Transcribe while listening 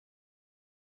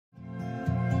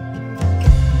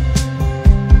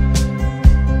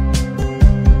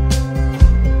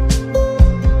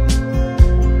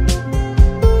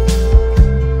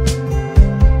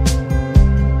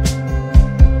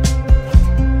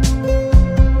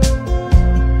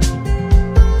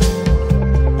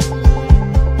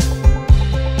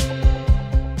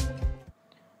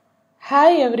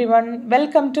everyone,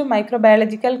 welcome to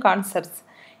Microbiological Concepts.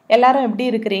 எல்லாரும் எப்படி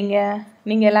இருக்கிறீங்க?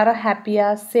 நீங்கள் எல்லாரும்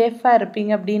ஹாப்பியாக சேஃபாக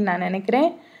இருப்பீங்க அப்படின்னு நான் நினைக்கிறேன்.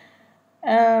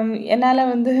 என்னால்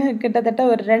கிட்டத்தட்ட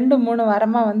ஒரு 2-3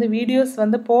 வாரமாக வீடியோஸ்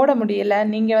போட முடியலை.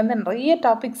 நீங்கள் நிறைய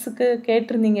டாபிக்ஸுக்கு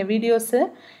கேட்டிருந்தீங்க வீடியோஸு.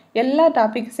 எல்லா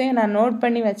டாபிக்ஸையும் நான் நோட்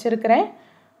பண்ணி வச்சுருக்கிறேன்.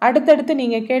 அடுத்தடுத்து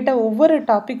நீங்கள் கேட்ட ஒவ்வொரு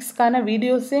டாபிக்ஸ்க்கான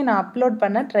வீடியோஸையும் நான் அப்லோட்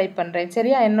பண்ண ட்ரை பண்ணுறேன்.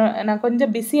 சரியா? நான்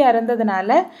கொஞ்சம் பிஸியாக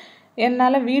இருந்ததுனால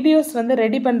என்னால் வீடியோஸ்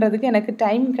ரெடி பண்ணுறதுக்கு எனக்கு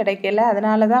டைம் கிடைக்கல.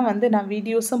 அதனால தான் நான்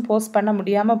வீடியோஸும் போஸ்ட் பண்ண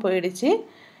முடியாமல் போயிடுச்சு.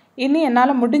 இனி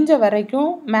என்னால் முடிஞ்ச வரைக்கும்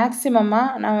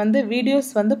மேக்ஸிமமாக நான் வீடியோஸ்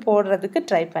போடுறதுக்கு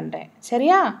ட்ரை பண்ணுறேன்.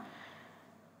 சரியா?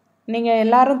 நீங்கள்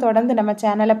எல்லோரும் தொடர்ந்து நம்ம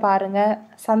சேனலை பாருங்கள்,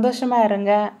 சந்தோஷமாக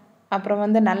இருங்க,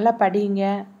 அப்புறம் நல்லா படிங்க.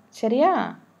 சரியா?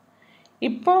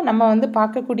 இப்போ நம்ம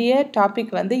பார்க்கக்கூடிய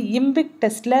டாபிக் இம்பிக்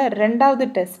டெஸ்ட்டில் 2வது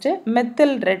டெஸ்ட்டு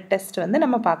மெத்தில் ரெட் டெஸ்ட்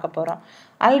நம்ம பார்க்க போகிறோம்.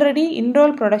 ஆல்ரெடி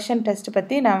இன்ரோல் ப்ரொடக்ஷன் டெஸ்ட்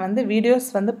பற்றி நான் வீடியோஸ்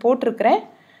போட்டிருக்கிறேன்.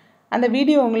 அந்த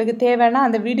வீடியோ உங்களுக்கு தேவைன்னா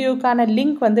அந்த வீடியோக்கான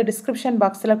லிங்க் டிஸ்கிரிப்ஷன்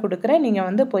பாக்ஸில் கொடுக்குறேன்,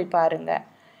 நீங்கள் போய் பாருங்கள்.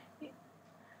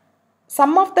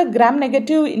 Some of the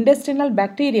gram-negative intestinal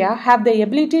bacteria have the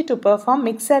ability to perform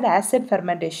mixed acid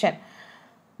fermentation.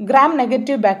 Gram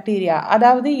negative bacteria,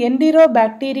 அதாவது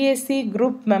என்டிரோபாக்டீரியேசி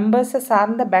குரூப் மெம்பர்ஸை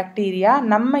சார்ந்த பாக்டீரியா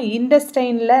நம்ம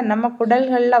இன்டெஸ்டைனில் நம்ம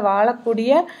குடல்களில்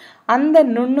வாழக்கூடிய அந்த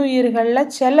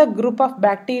நுண்ணுயிர்களில் சில குரூப் ஆஃப்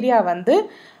பாக்டீரியா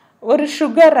ஒரு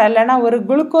சுகர் இல்லைனா ஒரு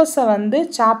குளுக்கோஸை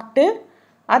சாப்பிட்டு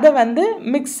அதை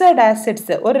மிக்சட்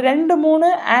ஆசிட்ஸ் ஒரு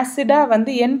 2-3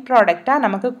 ஆசிடாக என் ப்ராடக்டாக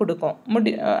நமக்கு கொடுக்கும்.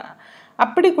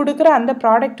 அப்படி கொடுக்குற அந்த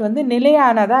ப்ராடக்ட்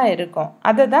நிலையானதாக இருக்கும்.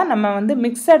 அதை தான் நம்ம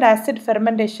மிக்சட் ஆசிட்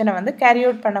ஃபெர்மெண்டேஷனை கேரி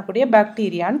அவுட் பண்ணக்கூடிய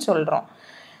பாக்டீரியான்னு சொல்கிறோம்.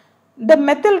 The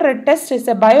methyl red test is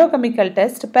a biochemical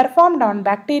test performed on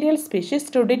bacterial species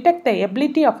to detect the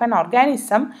ability of an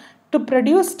organism to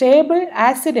produce stable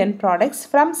acid end products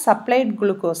from supplied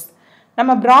glucose.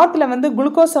 நம்ம ப்ராத்தில்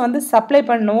குளுக்கோஸை supply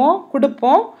பண்ணுவோம்,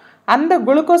 கொடுப்போம். அந்த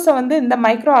குளுக்கோஸை இந்த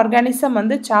micro organism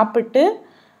சாப்பிட்டு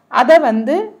அதை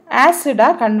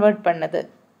ஆசிடாக convert பண்ணுது.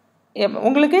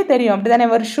 உங்களுக்கே தெரியும் அப்படி தானே?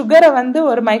 ஒரு சுகரை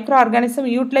ஒரு மைக்ரோ ஆர்கானிசம்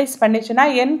யூட்டிலைஸ் பண்ணிச்சுன்னா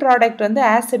என் ப்ராடக்ட்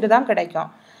ஆசிடு தான் கிடைக்கும்.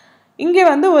 இங்கே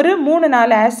ஒரு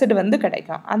 3-4 ஆசிட்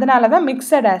கிடைக்கும். அதனால தான்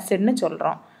மிக்சட் ஆசிட்னு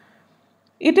சொல்கிறோம்.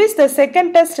 It is the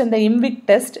second test in the இம்பிக்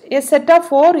test, a set of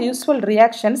 4 useful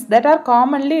reactions that R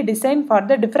commonly design for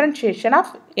the differentiation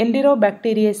of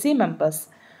என்டிரோபாக்டீரியேசி members.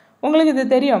 உங்களுக்கு இது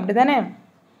தெரியும் அப்படி தானே?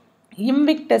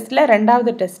 இம்பிக் டெஸ்ட்டில்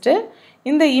 2வது டெஸ்ட்டு.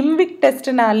 இந்த இம்பிக்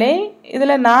டெஸ்ட்னாலே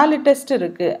இதில் 4 டெஸ்ட்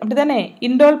இருக்குது அப்படி தானே?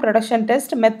 Enrol production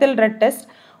test, methyl red test,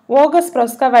 ஓகஸ்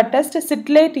ப்ரோஸ்கவா test,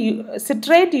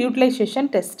 citrate utilisation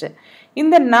test.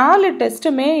 இந்த 4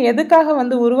 டெஸ்ட்டுமே எதுக்காக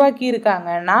உருவாக்கி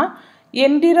இருக்காங்கன்னா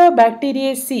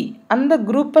என்டிரோபாக்டீரியேசி அந்த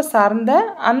குரூப்பை சார்ந்த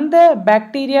அந்த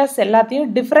பாக்டீரியாஸ் எல்லாத்தையும்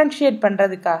டிஃப்ரென்ஷியேட்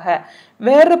பண்ணுறதுக்காக,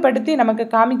 வேறுபடுத்தி நமக்கு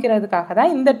காமிக்கிறதுக்காக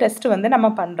தான் இந்த டெஸ்ட் நம்ம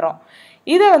பண்ணுறோம்.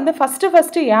 இதை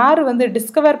ஃபஸ்ட்டு யார்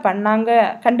டிஸ்கவர் பண்ணாங்க,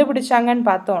 கண்டுபிடிச்சாங்கன்னு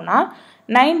பார்த்தோன்னா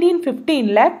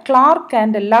 1915 கிளார்க்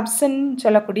அண்ட் லப்சன்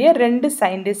சொல்லக்கூடிய 2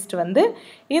 சயின்டிஸ்ட்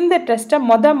இந்த டெஸ்ட்டை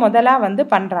முதலாக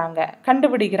பண்ணுறாங்க,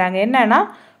 கண்டுபிடிக்கிறாங்க. என்னன்னா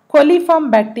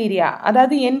கொலிஃபார்ம் பாக்டீரியா,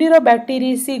 அதாவது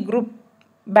என்டிரோபாக்டீரியேசி குரூப்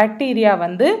பாக்டீரியா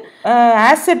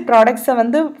ஆசிட் ப்ராடக்ட்ஸை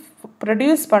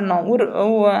ப்ரொடியூஸ் பண்ணோம், ஒரு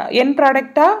என்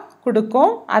ப்ராடக்டாக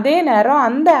கொடுக்கும். அதே நேரம்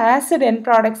அந்த ஆசிட் என்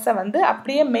ப்ராடக்ட்ஸை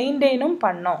அப்படியே மெயின்டைனும்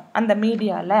பண்ணோம் அந்த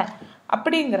மீடியாவில்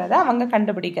அப்படிங்கிறத அவங்க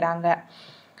கண்டுபிடிக்கிறாங்க.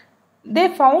 They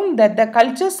found that the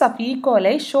cultures of E.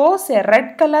 coli shows a red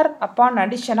color upon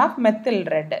addition of methyl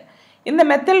red. இந்த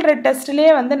மெத்தில் ரெட்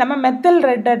டெஸ்ட்லேயே நம்ம மெத்தில்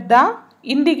ரெட்டை தான்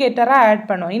இண்டிகேட்டராக ஆட்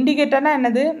பண்ணுவோம். இண்டிகேட்டர்னால்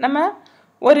என்னது? நம்ம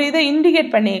ஒரு இதை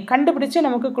இண்டிகேட் பண்ணி கண்டுபிடிச்சி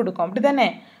நமக்கு கொடுக்கும் அப்படி தானே?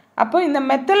 அப்போ இந்த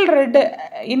மெத்தில் ரெட்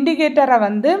இண்டிகேட்டரை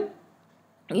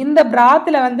இந்த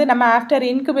பிராத்தில் நம்ம ஆஃப்டர்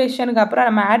இன்குபேஷனுக்கு அப்புறம்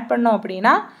நம்ம ஆட் பண்ணோம்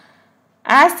அப்படின்னா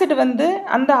ஆசிட்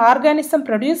அந்த ஆர்கானிசம்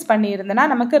ப்ரொடியூஸ் பண்ணியிருந்தனா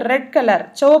நமக்கு ரெட் கலர்,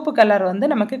 சிவப்பு கலர்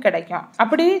நமக்கு கிடைக்கும்.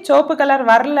 அப்படி சிவப்பு கலர்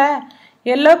வரல,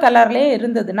 எல்லோ கலர்லேயே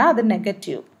இருந்ததுன்னா அது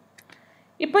நெகட்டிவ்.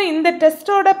 இப்போ இந்த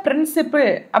டெஸ்ட்டோட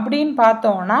பிரின்சிபிள் அப்படின்னு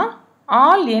பார்த்தோன்னா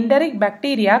all என்டரிக்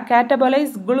bacteria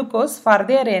கேட்டபலைஸ் glucose for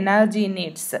their energy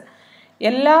needs.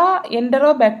 எல்லா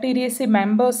என்டரோபாக்டீரியேசி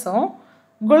மெம்பர்ஸும்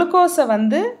குளுக்கோஸை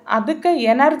அதுக்கு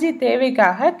எனர்ஜி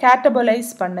தேவைக்காக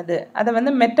கேட்டபலைஸ் பண்ணுது, அதை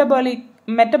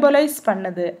மெட்டபலைஸ்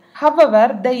பண்ணுது. However,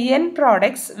 the end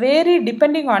products vary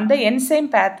depending on the enzyme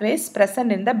pathways present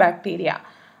in the bacteria.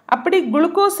 அப்படி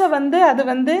குளுக்கோஸை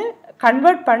அது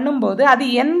கன்வெர்ட் பண்ணும்போது அது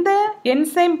எந்த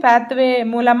என்சைம் பேத்வே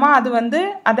மூலமாக அது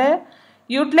அதை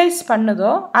யூட்டிலைஸ்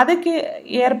பண்ணுதோ அதுக்கு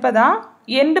ஏற்பதான்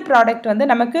எண்ட் ப்ராடக்ட்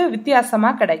நமக்கு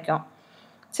வித்தியாசமாக கிடைக்கும்.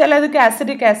 சிலதுக்கு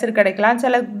அசிடிக் ஆசிட் கிடைக்கலாம்,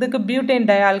 சிலதுக்கு பியூட்டேன்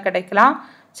டயால் கிடைக்கலாம்,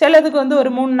 சிலதுக்கு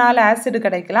ஒரு 3-4 ஆசிட்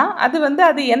கிடைக்கலாம். அது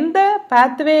அது எந்த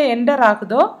பாத்வே என்டர்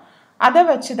ஆகுதோ அதை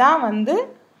வச்சு தான் வந்து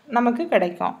நமக்கு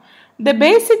கிடைக்கும். The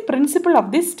basic principle of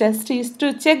this test is to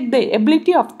check the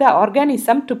ability of the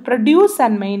organism to produce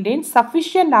and maintain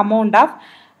sufficient amount of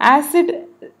acid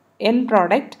end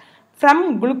product from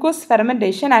glucose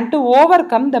fermentation and to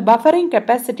overcome the buffering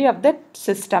capacity of the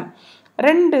system.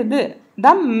 ரெண்டு இது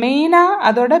தான் மெயினாக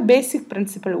அதோட பேசிக்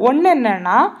principle. ஒன்று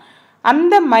என்னன்னா,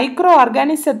 அந்த micro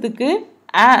ஆர்கானிசத்துக்கு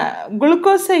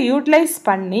குளுக்கோஸை utilise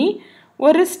பண்ணி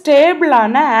ஒரு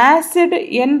ஸ்டேபிளான ஆசிட்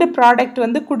எண்ட் ப்ராடக்ட்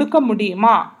வந்து கொடுக்க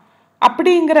முடியுமா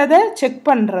அப்படிங்கிறத செக்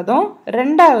பண்ணுறதும்,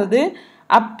 ரெண்டாவது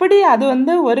அப்படி அது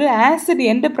வந்து ஒரு ஆசிட்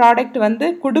எண்ட் ப்ராடக்ட் வந்து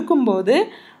கொடுக்கும்போது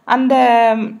அந்த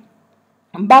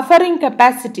பஃபரிங்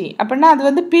கெப்பாசிட்டி அப்படின்னா அது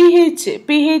வந்து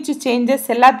பிஹெச் சேஞ்சஸ்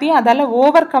எல்லாத்தையும் அதால்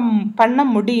ஓவர் கம் பண்ண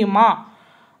முடியுமா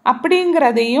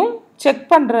அப்படிங்கிறதையும் செக்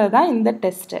பண்ணுறது தான் இந்த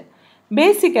test.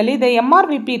 Basically, the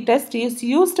MRVP test is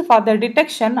used for the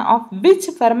detection of which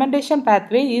fermentation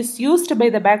pathway is used by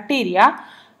the bacteria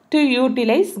to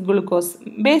utilize glucose.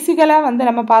 Basically, வந்து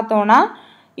நம்ம பார்த்தோம்னா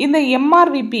இந்த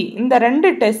MRVP இந்த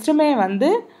ரெண்டு டெஸ்ட்டுமே வந்து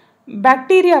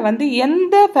பாக்டீரியா வந்து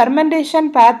எந்த ஃபெர்மெண்டேஷன்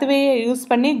பேத்வேயை யூஸ்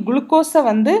பண்ணி குளுக்கோஸை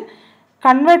வந்து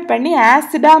கன்வெர்ட் பண்ணி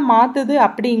ஆசிடாக மாற்றுது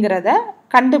அப்படிங்கிறத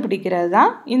கண்டுபிடிக்கிறது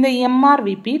தான் இந்த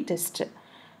MRVP டெஸ்ட்டு.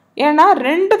 ஏன்னா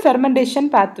ரெண்டு ஃபெர்மெண்டேஷன்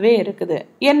பாத்வே இருக்குது.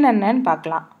 என்னென்னு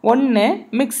பார்க்கலாம். ஒன்று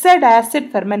mixed acid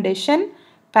fermentation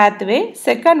pathway,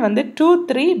 second வந்து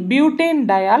 2,3 பியூட்டேன்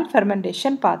டயால்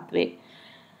ஃபெர்மெண்டேஷன் பாத்வே.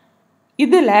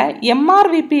 இதில்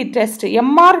MRVP டெஸ்ட்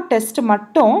டெஸ்ட்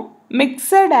மட்டும்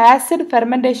மிக்சட் ஆசிட்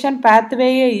ஃபெர்மெண்டேஷன்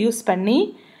பாத்வேயை யூஸ் பண்ணி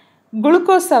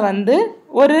குளுக்கோஸை வந்து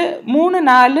ஒரு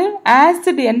 3-4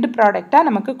 ஆசிட் எண்ட் ப்ராடக்டாக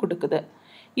நமக்கு கொடுக்குது.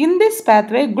 In this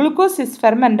pathway, glucose is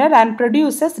fermented and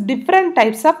produces different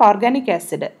types of organic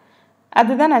acid.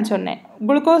 அதுதான் நான் சொன்னேன்.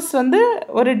 குளுக்கோஸ் வந்து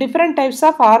ஒரு different types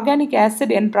of organic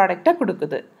acid என் ப்ராடக்டை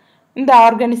கொடுக்குது இந்த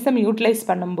ஆர்கானிசம் யூட்டிலைஸ்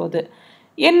பண்ணும்போது.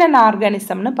 என்னென்ன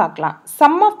ஆர்கானிசம்னு பார்க்கலாம்.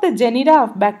 Some of the genera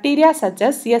of bacteria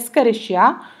சச்சஸ் எஸ்கரிஷியா,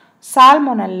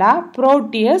 salmonella,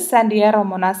 Proteus and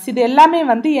ஏரோமோனாஸ் இது எல்லாமே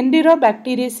வந்து என்டிரோ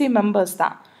பாக்டீரியசி மெம்பர்ஸ்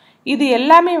தான். இது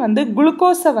எல்லாமே வந்து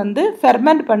குளுக்கோஸை வந்து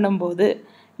ஃபெர்மெண்ட் பண்ணும்போது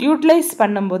யூட்டிலைஸ்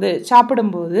பண்ணும்போது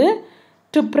சாப்பிடும்போது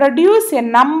to produce a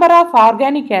number of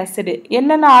organic acid.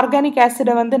 என்னென்ன ஆர்கானிக்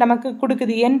ஆசிடை வந்து நமக்கு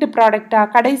கொடுக்குது எண்ட்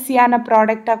ப்ராடக்டாக கடைசியான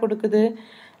ப்ராடக்டாக கொடுக்குது.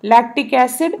 Lactic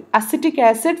acid, acetic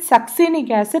acid,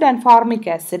 சக்சீனிக் acid and formic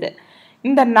acid.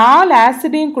 இந்த 4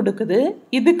 ஆசிடையும் கொடுக்குது.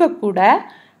 இதுக்கு கூட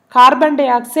carbon di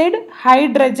oxide,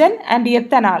 hydrogen and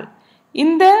ethanol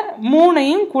இந்த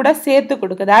 3ஐயும் கூட சேர்த்து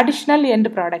கொடுக்குது அடிஷ்னல்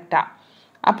எண்ட் ப்ராடக்டாக.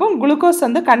 அப்போ குளுக்கோஸ்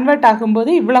வந்து கன்வெர்ட்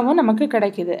ஆகும்போது இவ்வளவும் நமக்கு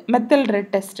கிடைக்குது மெத்தில்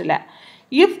ரெட் டெஸ்ட்டில்.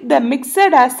 If the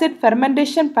mixed acid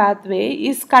fermentation pathway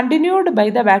is continued by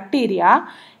the bacteria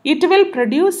it will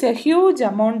produce a huge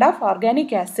amount of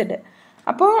organic acid.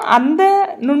 அப்போ அந்த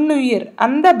நுண்ணுயிர்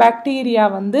அந்த பாக்டீரியா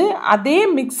வந்து அதே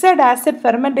மிக்சட் ஆசிட்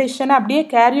ஃபெர்மெண்டேஷனை அப்படியே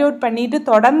கேரி அவுட் பண்ணிட்டு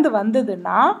தொடர்ந்து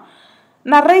வந்ததுன்னா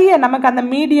நிறைய நமக்கு அந்த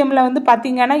மீடியமில் வந்து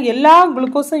பார்த்திங்கன்னா எல்லா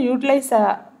குளுக்கோஸும் யூட்டிலைஸ்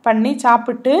பண்ணி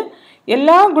சாப்பிட்டு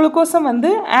எல்லா குளுக்கோஸும் வந்து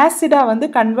ஆசிடாக வந்து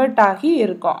கன்வெர்ட் ஆகி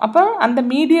இருக்கும். அப்போ அந்த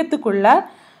மீடியத்துக்குள்ள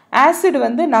ஆசிட்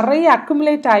வந்து நிறைய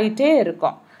அக்குமுலேட் ஆகிட்டே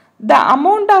இருக்கும். The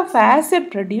amount of acid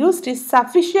produced is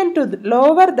sufficient to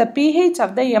lower the pH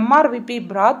of the MRVP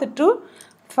broth to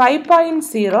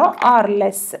 5.0 R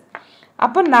less.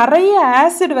 அப்போ நிறைய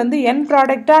ஆசிட் வந்து என்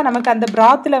ப்ராடக்டாக நமக்கு அந்த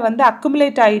பிராத்தில் வந்து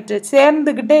அக்குமுலேட் ஆகிட்டு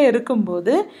சேர்ந்துக்கிட்டே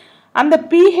இருக்கும்போது அந்த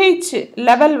pH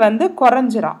லெவல் வந்து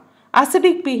குறைஞ்சிரும்,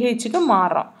 அசிடிக் pHக்கு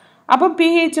மாறும். அப்போ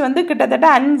pH வந்து கிட்டத்தட்ட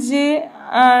 5,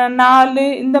 4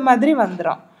 இந்த மாதிரி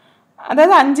வந்துடும்.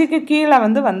 அதாவது 5க்கு கீழே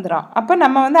வந்து வந்துடும். அப்போ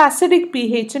நம்ம வந்து அசிடிக்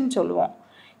pHன்னு சொல்லுவோம்.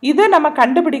 இதை நம்ம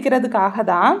கண்டுபிடிக்கிறதுக்காக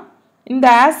தான் இந்த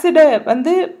ஆசிடை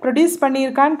வந்து ப்ரொடியூஸ்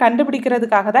பண்ணியிருக்கான்னு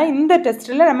கண்டுபிடிக்கிறதுக்காக தான் இந்த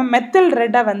டெஸ்ட்டில் நம்ம மெத்தில்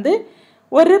ரெட்டை வந்து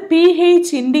ஒரு pH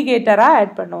இண்டிகேட்டராக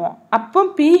ஆட் பண்ணுவோம். அப்போ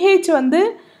pH வந்து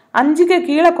 5க்கு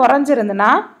கீழே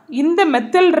குறைஞ்சிருந்துன்னா இந்த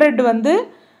மெத்தில் ரெட் வந்து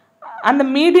அந்த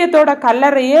மீடியத்தோட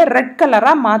கலரையே ரெட்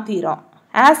கலராக மாற்றிடும்.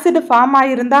 ஆசிட் ஃபார்ம்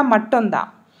ஆகியிருந்தால் மட்டும்தான்.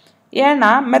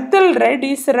 ஏன்னா methyl red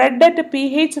is red at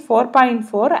pH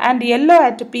 4.4 and yellow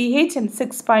at pH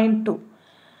 6.2.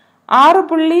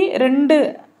 6.2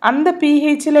 அந்த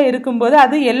pHயில் இருக்கும்போது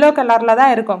அது எல்லோ கலரில்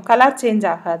தான் இருக்கும், கலர் சேஞ்ச்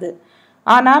ஆகாது.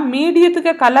 ஆனால்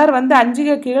மீடியத்துக்கு கலர் வந்து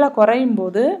 5க்கு கீழே குறையும்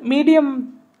போது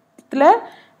மீடியத்தில்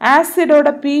ஆசிடோட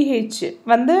pH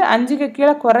வந்து 5க்கு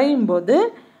கீழே குறையும் போது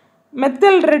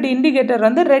மெத்தில் ரெட் இண்டிகேட்டர்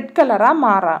வந்து ரெட் கலராக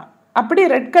மாறும். அப்படி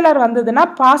ரெட் கலர் வந்ததுன்னா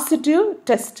positive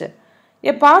test.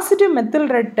 A positive methyl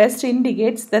red test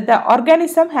indicates that the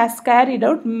organism has carried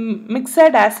out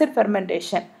mixed acid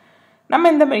fermentation.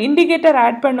 நம்ம இந்த இண்டிகேட்டர்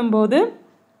ஆட் பண்ணும்போது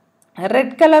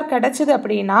ரெட் கலர் கிடச்சிது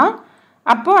அப்படின்னா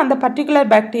அப்போ அந்த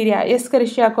பர்டிகுலர் பாக்டீரியா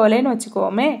எஸ்கரிஷியா கோலேன்னு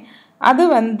வச்சுக்கோமே அது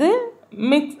வந்து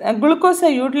குளுக்கோஸை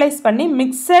யூட்டிலைஸ் பண்ணி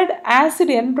மிக்சட்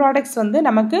ஆசிட் என் ப்ராடக்ட்ஸ் வந்து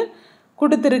நமக்கு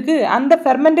கொடுத்துருக்கு. அந்த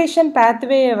ஃபெர்மெண்டேஷன்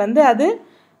பேத்வேயை வந்து அது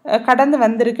கடந்து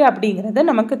வந்திருக்கு அப்படிங்கிறது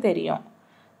நமக்கு தெரியும்.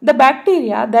 The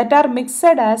bacteria that are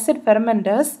mixed acid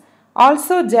fermenters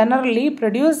also generally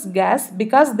produce gas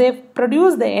because they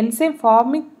produce the enzyme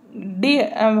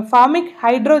formic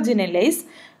hydrogenase,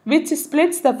 which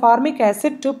splits the formic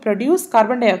acid to produce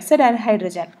carbon dioxide and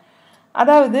hydrogen.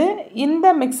 அதாவது இந்த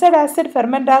மிக்சட் ஆசிட்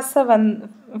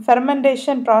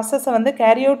ஃபெர்மெண்டேஷன் ப்ராசஸை வந்து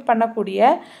carry out பண்ணக்கூடிய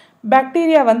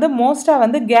bacteria வந்து மோஸ்ட்டாக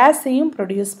வந்து கேஸையும்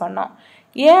produce பண்ணோம்.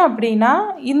 ஏன் அப்படின்னா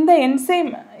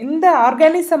இந்த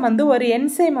ஆர்கானிசம் வந்து ஒரு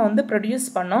என்சைமை வந்து ப்ரொடியூஸ்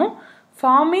பண்ணும்,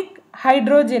 ஃபார்மிக்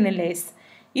ஹைட்ரோஜெனிலேஸ்.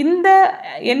 இந்த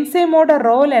என்சைமோட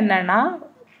ரோல் என்னன்னா,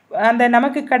 அந்த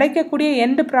நமக்கு கிடைக்கக்கூடிய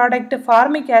எண்ட் ப்ராடக்ட்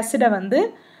ஃபார்மிக் ஆசிடை வந்து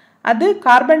அது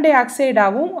கார்பன் டை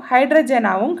ஆக்சைடாகவும்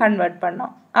ஹைட்ரஜனாகவும் கன்வெர்ட்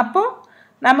பண்ணும். அப்போ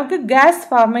நமக்கு கேஸ்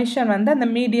ஃபார்மேஷன் வந்து அந்த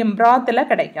மீடியம் ப்ராத்தில்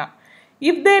கிடைக்கும்.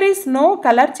 If there is no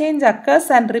colour change occurs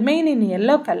and remain in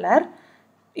yellow colour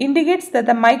indicates that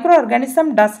the microorganism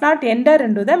does not enter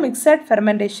into the mixed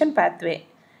fermentation pathway.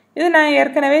 இது நான்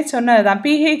ஏற்கனவே சொன்னது தான்.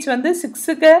 pH வந்து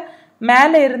 6க்கு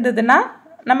மேலே இருந்ததுன்னா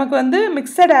நமக்கு வந்து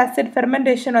மிக்சட் ஆசிட்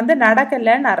ஃபெர்மெண்டேஷன் வந்து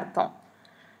நடக்கலைன்னு அர்த்தம்.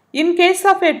 In case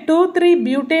of a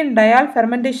 2,3-butane diol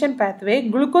fermentation pathway,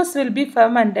 glucose will be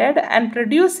fermented and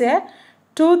produce a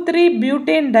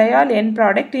 2,3-butane diol end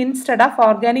product instead of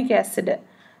organic acid.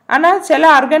 ஆனால் சில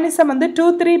ஆர்கானிசம் வந்து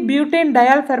 2,3-butane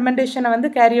diol ஃபெர்மெண்டேஷனை வந்து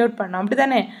கேரி அவுட் பண்ணோம், அப்படி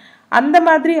தானே? அந்த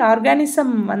மாதிரி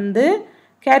ஆர்கானிசம் வந்து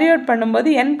கேரி அவுட் பண்ணும்போது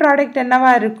என் ப்ராடக்ட்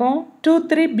என்னவா இருக்கும்?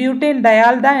 2,3-butane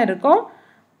diol தான் இருக்கும்.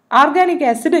 ஆர்கானிக்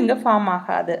ஆசிட் இங்கே ஃபார்ம்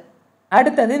ஆகாது.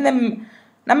 அடுத்தது இந்த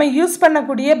நம்ம யூஸ்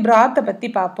பண்ணக்கூடிய பிராத்தை பற்றி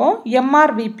பார்ப்போம்.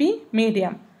 எம்ஆர்விபி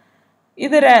மீடியம்.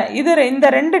 இந்த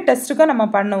ரெண்டு டெஸ்ட்டுக்கும் நம்ம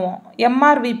பண்ணுவோம்.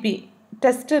 எம்ஆர்விபி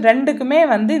டெஸ்ட்டு ரெண்டுக்குமே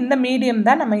வந்து இந்த மீடியம்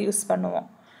தான் நம்ம யூஸ் பண்ணுவோம்.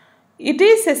 It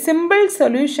is a simple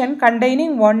solution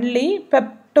containing only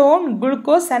peptone,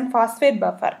 glucose and phosphate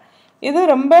buffer. இது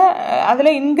ரொம்ப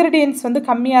அதில் இன்க்ரீடியன்ட்ஸ் வந்து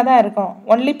கம்மியாக தான் இருக்கும்.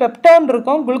 ஒன்லி பெப்டோன்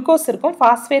இருக்கும், குளுக்கோஸ் இருக்கும்,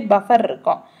 ஃபாஸ்பேட் பஃபர்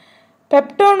இருக்கும்.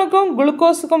 பெப்டோனுக்கும்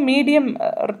குளுக்கோஸுக்கும்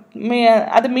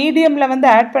அது மீடியமில் வந்து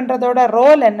ஆட் பண்ணுறதோட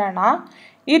ரோல் என்னன்னா,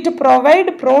 it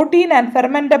provide protein and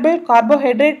ஃபெர்மெண்டபிள்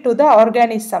carbohydrate to the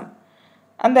organism.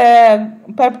 அந்த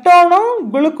பெப்டோனும்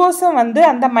குளுக்கோஸும் வந்து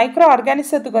அந்த மைக்ரோ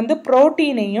ஆர்கானிசத்துக்கு வந்து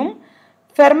ப்ரோட்டீனையும்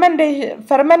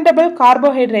ஃபெர்மெண்டபிள்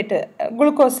கார்போஹைட்ரேட்டு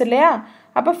குளுக்கோஸ் இல்லையா,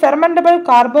 அப்போ ஃபெர்மெண்டபிள்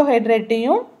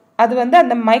கார்போஹைட்ரேட்டையும் அது வந்து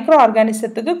அந்த மைக்ரோ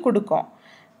ஆர்கானிசத்துக்கு கொடுக்கும்.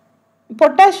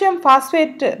 பொட்டாசியம்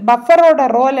பாஸ்பேட் பஃபரோட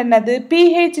ரோல் என்னது?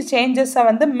 pH சேஞ்சஸை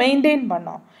வந்து மெயின்டைன்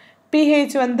பண்ணும்.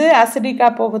 pH வந்து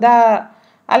அசிடிக்காக போகுதா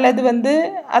அல்லது வந்து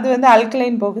அது வந்து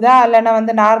அல்கலைன் போகுதா இல்லைன்னா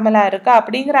வந்து நார்மலாக இருக்கா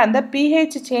அப்படிங்கிற அந்த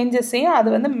pH சேஞ்சஸையும் அது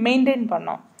வந்து மெயின்டைன்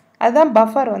பண்ணும். அதுதான்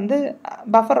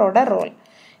பஃபரோட ரோல்.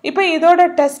 இப்போ இதோட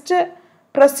டெஸ்ட்டு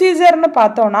ப்ரொசீஜர்னு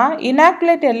பார்த்தோன்னா,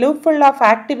 inoculate a loop full of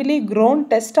actively grown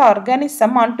test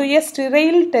organism onto a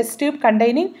sterile test tube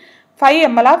containing 5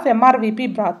 ml of MRVP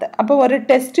broth. அப்போ ஒரு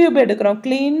டெஸ்ட் டியூப் எடுக்கிறோம்,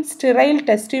 க்ளீன் ஸ்டிரைல்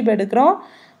டெஸ்ட் டியூப் எடுக்கிறோம்.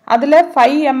 அதில்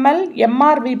 5 ml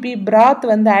MRVP broth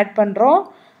வந்து ஆட் பண்ணுறோம்.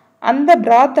 அந்த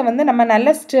ப்ராத்தை வந்து நம்ம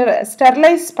நல்லா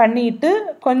ஸ்டெர்லைஸ் பண்ணிட்டு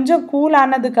கொஞ்சம் கூல்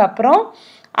ஆனதுக்கு அப்புறம்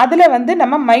அதில் வந்து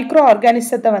நம்ம மைக்ரோ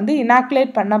ஆர்கானிசத்தை வந்து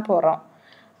இனாக்குலேட் பண்ண போகிறோம்.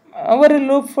 ஒரு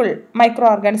லூப் ஃபுல் மைக்ரோ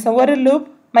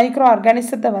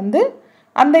ஆர்கானிசத்தை வந்து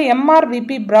அந்த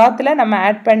எம்ஆர்விபி ப்ராத்தில் நம்ம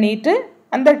ஆட் பண்ணிட்டு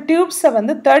அந்த டியூப்ஸை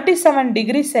வந்து 37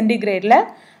 டிகிரி சென்டிகிரேடில்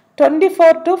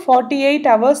 24 to 48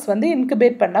 hours வந்து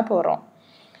இன்குபேட் பண்ண போகிறோம்.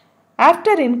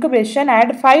 After incubation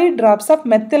add 5 drops of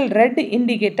methyl red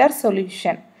indicator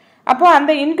solution. அப்போ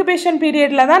அந்த இன்குபேஷன்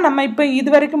பீரியடில் தான் நம்ம இப்போ இது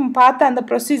வரைக்கும் பார்த்த அந்த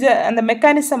ப்ரொசீஜர் அந்த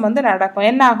மெக்கானிசம் வந்து நடக்கும்.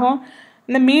 என்ன ஆகும்?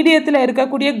 இந்த மீடியத்தில்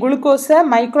இருக்கக்கூடிய குளுக்கோஸை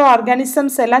மைக்ரோ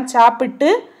ஆர்கானிசம்ஸ் எல்லாம் சாப்பிட்டு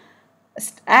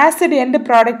ஆசிட் எண்ட்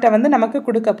ப்ராடக்டை வந்து நமக்கு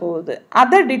கொடுக்க போகுது.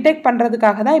 அதை டிடெக்ட்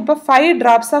பண்ணுறதுக்காக தான் இப்போ 5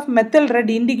 drops of methyl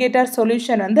red indicator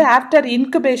solution வந்து ஆஃப்டர்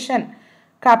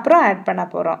இன்குபேஷனுக்கு அப்புறம் ஆட் பண்ண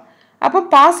போகிறோம். அப்போ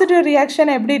பாசிட்டிவ்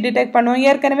ரியாக்ஷனை எப்படி டிடெக்ட் பண்ணுவோம்?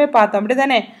 ஏற்கனவே பார்த்தோம், அப்படி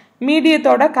தானே?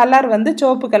 மீடியத்தோட கலர் வந்து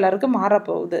சிவப்பு கலருக்கு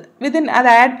மாறப்போகுது.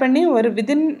 அதை ஆட் பண்ணி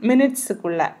விதின்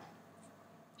மினிட்ஸுக்குள்ள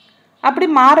அப்படி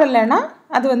மாறலைன்னா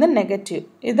அது வந்து நெகட்டிவ்.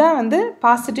 இதுதான் வந்து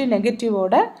பாசிட்டிவ்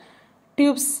நெகட்டிவோட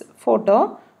டியூப்ஸ் ஃபோட்டோ.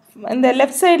 இந்த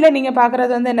லெஃப்ட் சைடில் நீங்கள்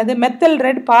பார்க்குறது வந்து என்னது? மெத்தல்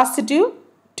ரெட் பாசிட்டிவ்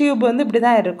டியூப் வந்து இப்படி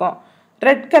தான் இருக்கும்,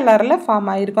 ரெட் கலரில் ஃபார்ம்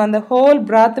ஆகிருக்கும். அந்த ஹோல்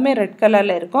ப்ராத்துமே ரெட்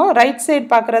கலரில் இருக்கும். ரைட் சைடு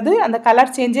பார்க்குறது அந்த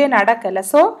கலர் சேஞ்சே நடக்கலை.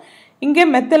 ஸோ இங்கே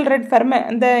மெத்தல் ரெட்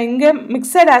இங்கே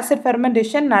மிக்சட் ஆசிட்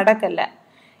ஃபெர்மெண்டேஷன் நடக்கலை.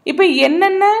 இப்போ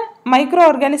என்னென்ன மைக்ரோ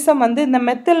ஆர்கானிசம் வந்து இந்த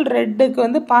மெத்தல் ரெட்டுக்கு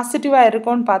வந்து பாசிட்டிவாக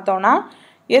இருக்கும்னு பார்த்தோன்னா,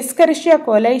 எஸ்கரிஷியா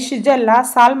கோலை, ஷிஜெல்லா,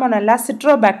 சால்மோனெல்லா,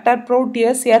 சிட்ரோபாக்டர்,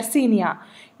 புரோட்டியஸ், எர்சீனியா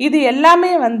இது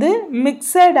எல்லாமே வந்து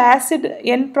மிக்சட் ஆசிட்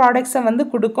எண்ட் ப்ராடக்ட்ஸை வந்து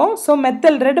கொடுக்கும். So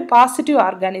methyl red positive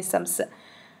organisms.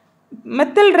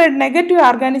 Methyl red negative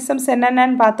organisms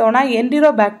என்னென்னு பார்த்தோன்னா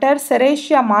என்டிரோபாக்டர்,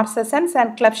 செரேஷியா மார்சசன்ஸ்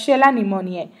அண்ட் கிளப்ஷியலா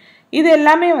நிமோனியே. இது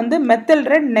எல்லாமே வந்து மெத்தில்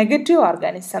ரெட் நெகட்டிவ்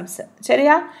ஆர்கானிசம்ஸ்.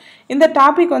 சரியா? இந்த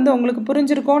டாபிக் வந்து உங்களுக்கு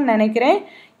புரிஞ்சிருக்கும்னு நினைக்கிறேன்.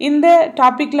 இந்த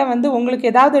டாப்பிக்கில் வந்து உங்களுக்கு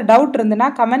ஏதாவது டவுட் இருந்துன்னா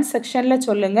கமெண்ட் செக்ஷனில்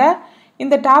சொல்லுங்கள்.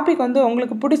 இந்த டாபிக் வந்து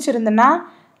உங்களுக்கு பிடிச்சிருந்துன்னா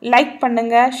லைக்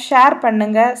பண்ணுங்கள், ஷேர்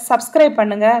பண்ணுங்கள், சப்ஸ்கிரைப்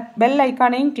பண்ணுங்கள், பெல்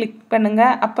ஐக்கானையும் கிளிக்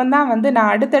பண்ணுங்கள். அப்போ தான் வந்து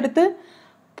நான் அடுத்தடுத்து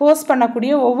போஸ்ட்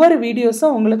பண்ணக்கூடிய ஒவ்வொரு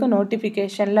வீடியோஸும் உங்களுக்கு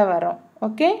நோட்டிஃபிகேஷனில் வரும்.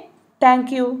 Okay,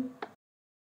 thank you.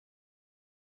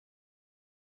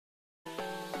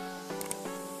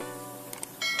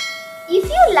 If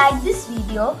you like this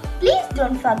video, please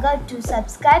don't forget to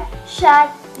subscribe, share,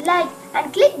 like and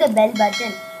click the bell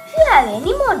button. If you have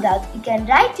any more doubts, you can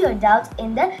write your doubts in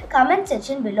the comment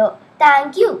section below.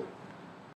 Thank you.